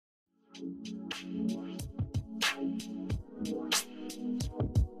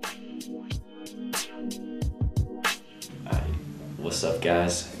What's up,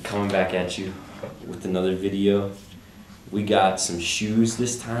 guys? Coming back at you with another video. We got some shoes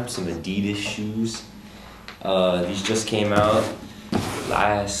this time, some Adidas shoes. These just came out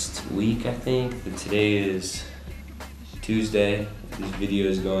last week, I think. But today is Tuesday. This video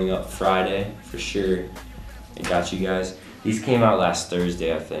is going up Friday for sure. I got you guys. These came out last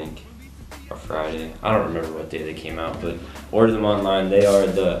Thursday, I think, or Friday. I don't remember what day they came out, but order them online. They are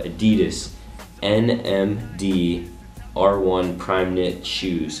the Adidas NMD R1 Primeknit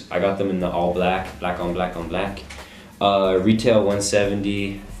shoes. I got them in the all black, black on black on black. Retail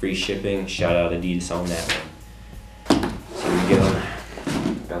 $170, free shipping. Shout out Adidas on that one. So here we go.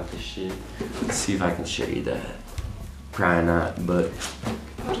 Got this shit. Let's see if I can show you that. Probably not, but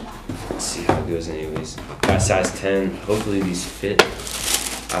let's see how it goes anyways. Got size 10. Hopefully these fit.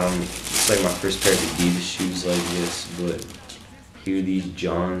 It's like my first pair of Adidas shoes like this, but here these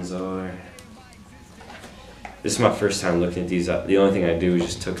Johns are. This is my first time looking at these. The only thing I do is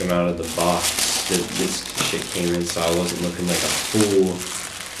just took them out of the box that this shit came in, so I wasn't looking like a fool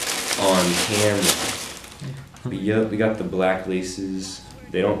on camera. But yep, we got the black laces.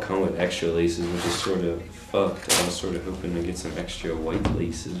 They don't come with extra laces, which is sort of fucked. I was sort of hoping to get some extra white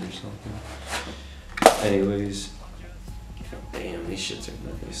laces or something. Anyways, damn, these shits are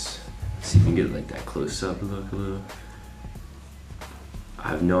nice. Let's see if we can get like that close up look a little. I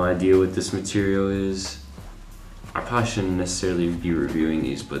have no idea what this material is. I probably shouldn't necessarily be reviewing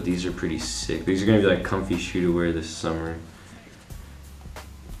these, but these are pretty sick. These are gonna be like comfy shoe to wear this summer.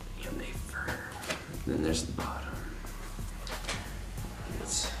 And they firm. And then there's the bottom.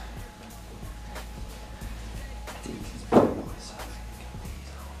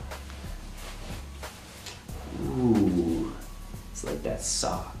 Ooh, it's like that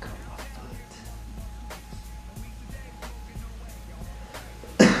sock on my foot.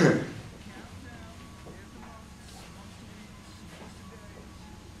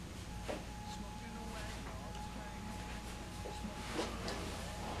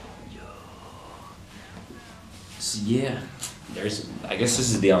 So yeah, I guess this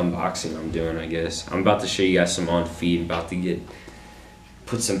is the unboxing I'm doing, I guess. I'm about to show you guys some on feet, about to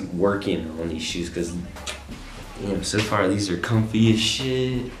put some work in on these shoes, because so far these are comfy as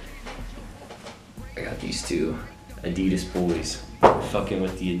shit. I got these two Adidas boys. Fucking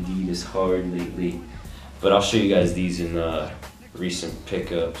with the Adidas hard lately. But I'll show you guys these in recent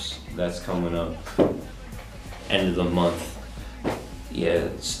pickups. That's coming up end of the month. Yeah,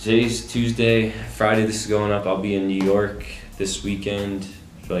 today's Tuesday. Friday this is going up. I'll be in New York this weekend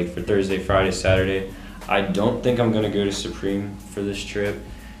for Thursday, Friday, Saturday. I don't think I'm gonna go to Supreme for this trip,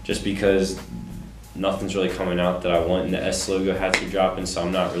 just because nothing's really coming out that I want, and the S logo hats are dropping, so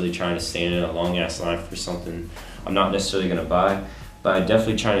I'm not really trying to stand in a long ass line for something I'm not necessarily gonna buy. But I'm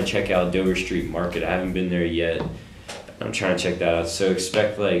definitely trying to check out Dover Street Market. I haven't been there yet. I'm trying to check that out. So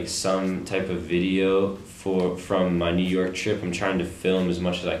expect like some type of video from my New York trip. I'm trying to film as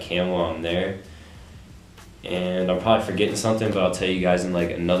much as I can while I'm there. And I'm probably forgetting something, but I'll tell you guys in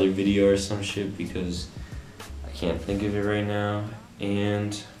like another video or some shit, because I can't think of it right now.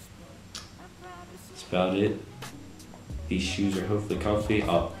 And that's about it. These shoes are hopefully comfy.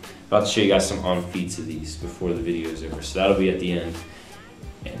 I'm about to show you guys some on feet of these before the video is over. So that'll be at the end.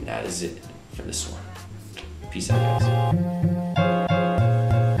 And that is it for this one. Peace out, guys.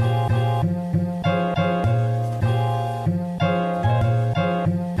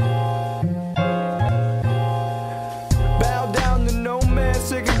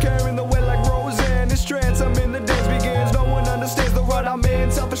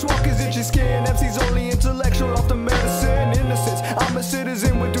 Selfish walkers itch your skin. MC's only intellectual off the medicine. Innocence, I'm a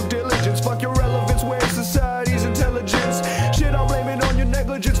citizen with due diligence. Fuck your relevance, where's society's intelligence? Shit, I'll blame it on your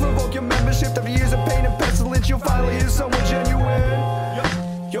negligence. Revoke your membership after years of pain and pestilence. You'll finally hear someone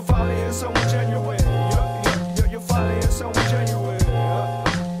genuine. You'll finally hear someone genuine. You'll finally hear someone genuine.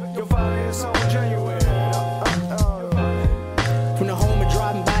 You'll finally hear someone genuine. From the home of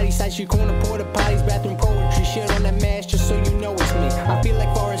driving bodies, side street corner, porta potties, bathroom poetry, shit on that mask just so you know it's me. I feel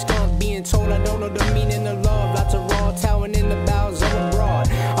like Forrest Gump being told I don't know the meaning of love. Lots of raw talent in the bowels of abroad.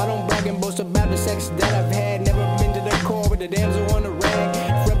 I don't brag and boast about the sex that I've had. Never been to the core with the damsel on the rag.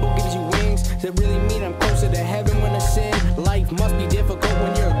 If rebel gives you wings, does it really mean I'm closer to heaven when I sin? Life must be difficult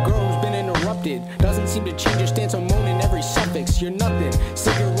when you're a girl who's been interrupted. Doesn't seem to change your stance on moaning every suffix. You're nothing.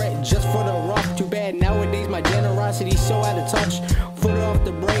 Cigarette just for the rough. Too bad nowadays my generosity's so out of touch. Foot off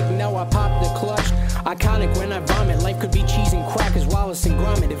the brake, now I pop the clutch. Iconic when I vomit. Life could be cheese and crackers, Wallace and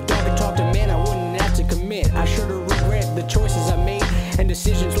Gromit. If dog could talk to man, I wouldn't have to commit. I sure do regret the choices I made and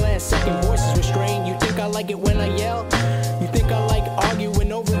decisions last second voices restrained. You think I like it when I yell? You think I like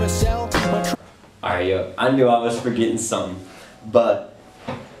arguing over a cell? Alright, yo, I knew I was forgetting something, but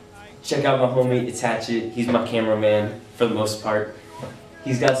check out my homie, it's Hatchet. He's my cameraman for the most part.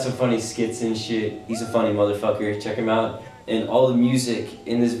 He's got some funny skits and shit. He's a funny motherfucker. Check him out. And all the music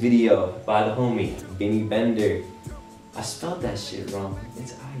in this video by the homie, Vinnie Bender. I spelled that shit wrong.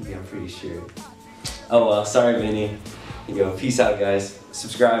 It's Ivy, I'm pretty sure. Oh well, sorry Vinnie. Yo, peace out guys.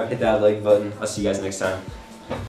 Subscribe, hit that like button. I'll see you guys next time.